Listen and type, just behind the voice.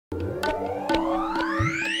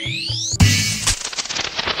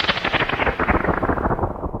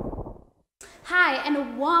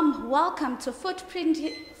welcome to Footprint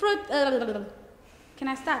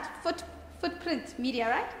Media,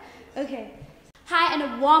 right? Okay. Hi and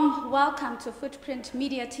a warm welcome to Footprint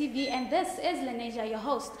Media TV, and this is Lenasia, your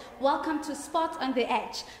host. Welcome to Sport on the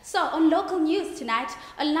Edge. So on local news tonight,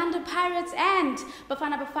 Orlando Pirates and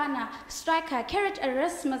Bafana striker Carrot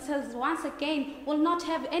Erasmus has once again will not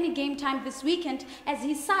have any game time this weekend, as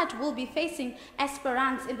his side will be facing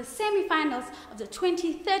Esperance in the semi-finals of the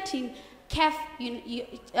 2013 CAF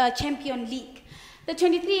Champion League. The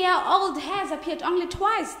 23-year-old has appeared only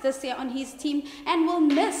twice this year on his team and will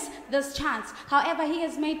miss this chance. However, he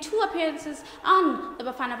has made 2 appearances on the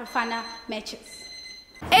Bafana matches.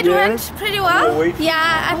 It went pretty well.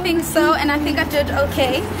 Yeah, I think so, and I think I did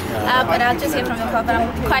okay. But I'll just hear from the crowd, but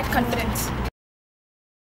I'm quite confident.